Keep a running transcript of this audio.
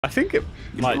I think it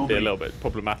might be a little bit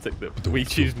problematic that we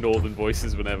choose northern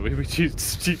voices whenever we choose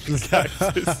stupid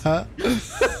characters. Off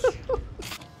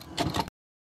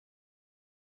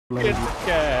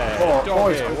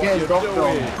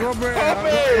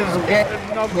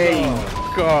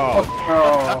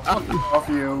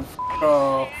you.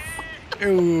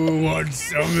 You want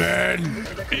something?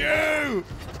 You!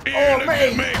 Oh,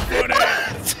 mate! Make fun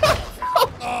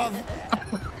of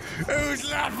who's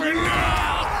laughing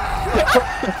now?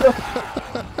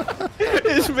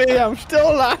 It's me, I'm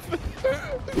still laughing.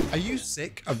 Are you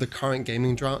sick of the current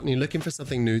gaming drought and you're looking for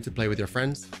something new to play with your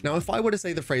friends? Now, if I were to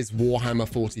say the phrase Warhammer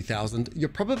 40,000, you're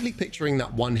probably picturing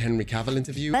that one Henry Cavill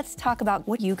interview. Let's talk about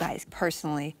what you guys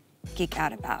personally geek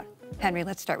out about. Henry,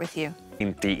 let's start with you.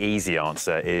 The easy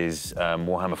answer is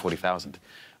Warhammer 40,000.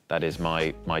 That is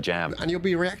my jam. And you'll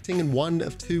be reacting in one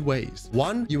of two ways.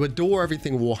 One, you adore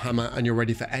everything Warhammer and you're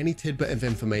ready for any tidbit of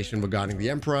information regarding the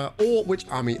Emperor or which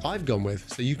army I've gone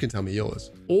with, so you can tell me yours.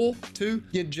 Or two,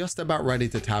 you're just about ready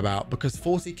to tab out because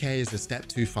 40k is a step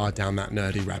too far down that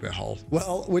nerdy rabbit hole.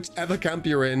 Well, whichever camp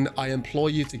you're in, I implore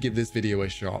you to give this video a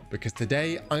shot because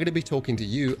today I'm going to be talking to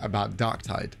you about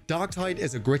Darktide. Darktide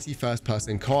is a gritty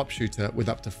first-person co-op shooter with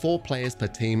up to 4 players per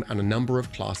team and a number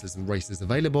of classes and races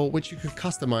available, which you can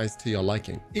customize to your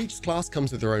liking. Each class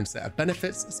comes with their own set of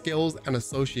benefits, skills, and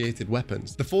associated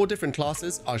weapons. The 4 different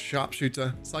classes are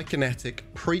Sharpshooter,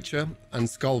 Psychonetic, Preacher, and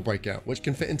Skullbreaker, which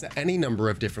can fit into any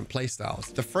number of different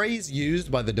playstyles. The phrase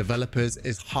used by the developers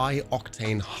is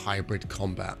high-octane hybrid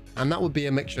combat, and that would be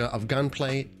a mixture of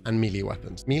gunplay and melee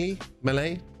weapons. Melee?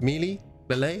 Melee? Melee?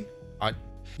 Melee?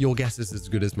 Your guess is as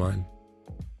good as mine.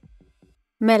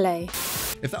 Melee.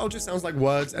 If that all just sounds like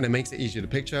words and it makes it easier to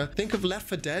picture, think of Left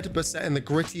 4 Dead, but set in the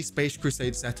gritty Space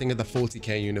Crusade setting of the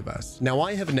 40k universe. Now,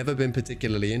 I have never been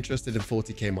particularly interested in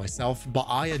 40k myself, but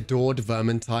I adored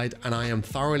Vermintide and I am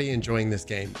thoroughly enjoying this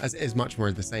game, as it is much more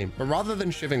of the same. But rather than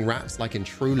shivving rats like in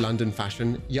true London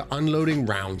fashion, you're unloading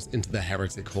rounds into the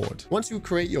heretic horde. Once you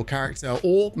create your character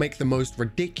or make the most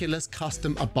ridiculous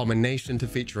custom abomination to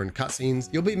feature in cutscenes,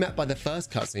 you'll be met by the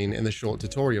first cutscene in the short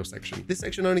tutorial section. This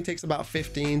section only takes about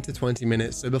 15 to 20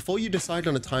 minutes, so before you decide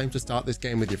on a time to start this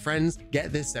game with your friends,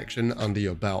 get this section under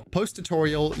your belt.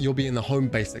 Post-tutorial, you'll be in the home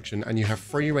base section and you have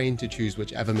free reign to choose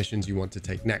whichever missions you want to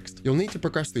take next. You'll need to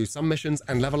progress through some missions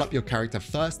and level up your character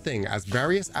first thing, as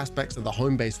various aspects of the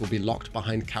home base will be locked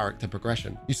behind character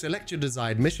progression. You select your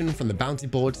desired mission from the bounty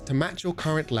board to match your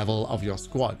current level of your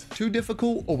squad. Too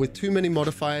difficult or with too many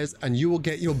modifiers and you will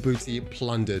get your booty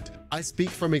plundered. I speak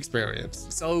from experience.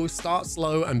 So start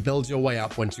slow and build your way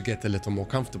up once you get a little more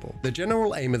comfortable. The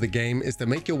general aim of the game is to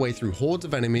make your way through hordes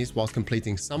of enemies whilst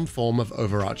completing some form of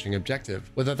overarching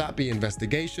objective, whether that be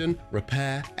investigation,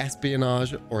 repair,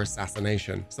 espionage, or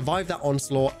assassination. Survive that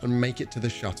onslaught and make it to the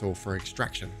shuttle for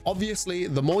extraction. Obviously,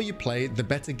 the more you play, the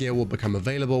better gear will become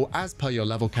available as per your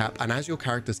level cap, and as your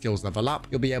character skills level up,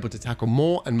 you'll be able to tackle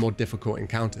more and more difficult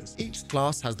encounters. Each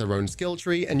class has their own skill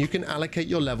tree, and you can allocate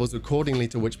your levels accordingly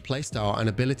to which playstyle and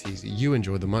abilities you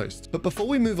enjoy the most. But before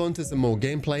we move on to some more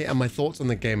gameplay and my thoughts on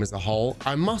the game as a whole,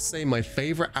 I must say my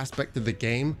favorite aspect of the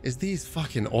game is these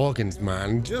fucking organs,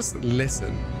 man. Just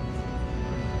listen.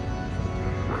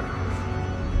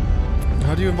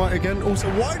 How do you invite again? Also,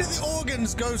 why do the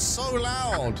organs go so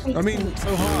loud? I mean,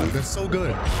 so hard. They're so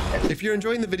good. If you're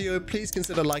enjoying the video, please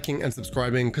consider liking and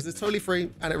subscribing because it's totally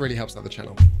free and it really helps out the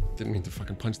channel. Didn't mean to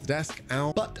fucking punch the desk.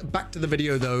 Ow. But back to the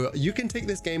video though, you can take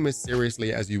this game as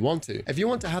seriously as you want to. If you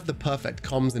want to have the perfect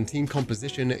comms and team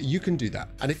composition, you can do that.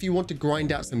 And if you want to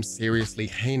grind out some seriously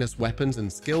heinous weapons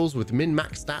and skills with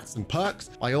min-max stats and perks,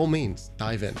 by all means,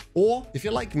 dive in. Or if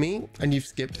you're like me and you've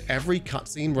skipped every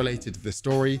cutscene related to the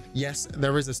story, yes,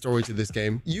 there is a story to this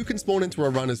game. You can spawn into a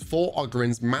run as 4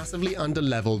 Ogrins massively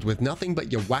under-leveled with nothing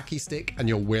but your wacky stick and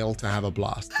your will to have a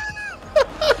blast.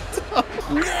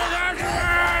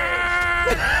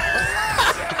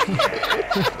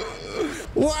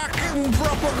 Whacking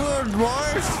proper good,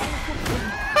 boys!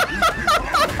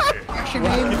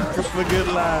 Whacking proper good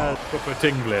lad. Proper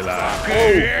tingly lad.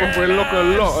 Oh, proper look a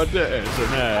lot of this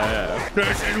and yeah.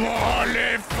 This is what I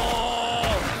live for!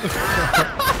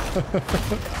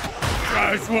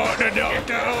 That's what the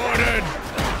doctor ordered!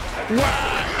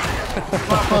 Whack!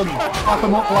 Clap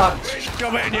them up, lads.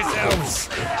 Stop it yourselves!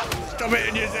 Stop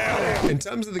hitting yourself. In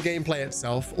terms of the gameplay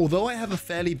itself, although I have a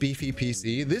fairly beefy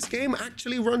PC, this game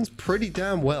actually runs pretty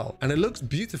damn well, and it looks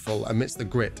beautiful amidst the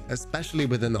grit, especially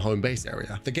within the home base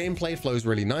area. The gameplay flows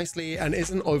really nicely and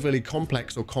isn't overly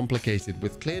complex or complicated,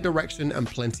 with clear direction and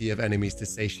plenty of enemies to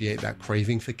satiate that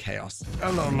craving for chaos.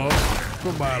 Hello, love.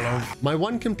 Goodbye, love. My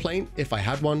one complaint, if I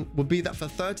had one, would be that for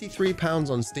 £33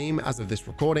 on Steam as of this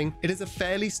recording, it is a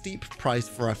fairly steep price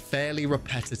for a fairly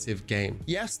repetitive game.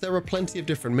 Yes, there are plenty of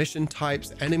different mission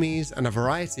types, enemies, and a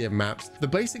variety of maps. The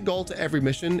basic goal to every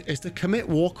mission is to commit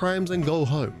war crimes and go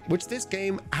home, which this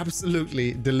game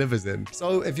absolutely delivers in.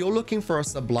 So if you're looking for a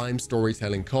sublime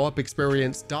storytelling co-op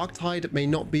experience, Darktide may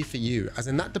not be for you, as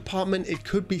in that department it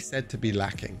could be said to be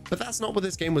lacking. But that's not what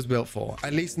this game was built for,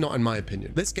 at least not in my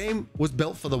opinion. This game was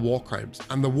built for the war crimes,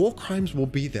 and the war crimes will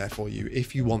be there for you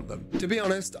if you want them. To be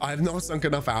honest, I have not sunk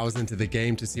enough hours into the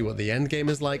game to see what the end game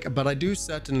is like, but I do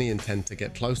certainly intend to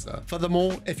get closer.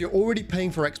 Furthermore, if you're already paying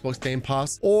for Xbox Game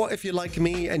Pass, or if you're like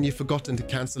me and you've forgotten to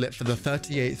cancel it for the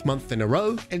 38th month in a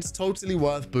row, it's totally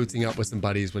worth booting up with some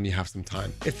buddies when you have some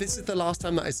time. If this is the last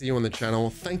time that I see you on the channel,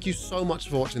 thank you so much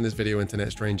for watching this video,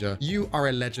 internet stranger. You are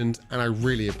a legend and I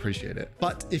really appreciate it.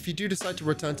 But if you do decide to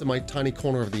return to my tiny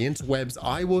corner of the interwebs,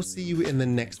 I will see you in the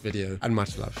next video, and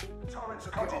much love.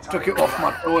 Took it off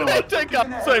my toilet. Take up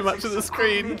so much of the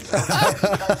screen.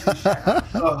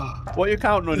 What are you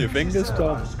counting on your fingers,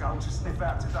 Tom?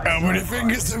 How many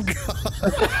fingers have got?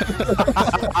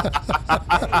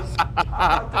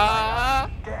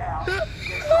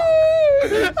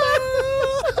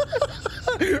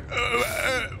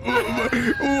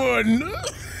 One.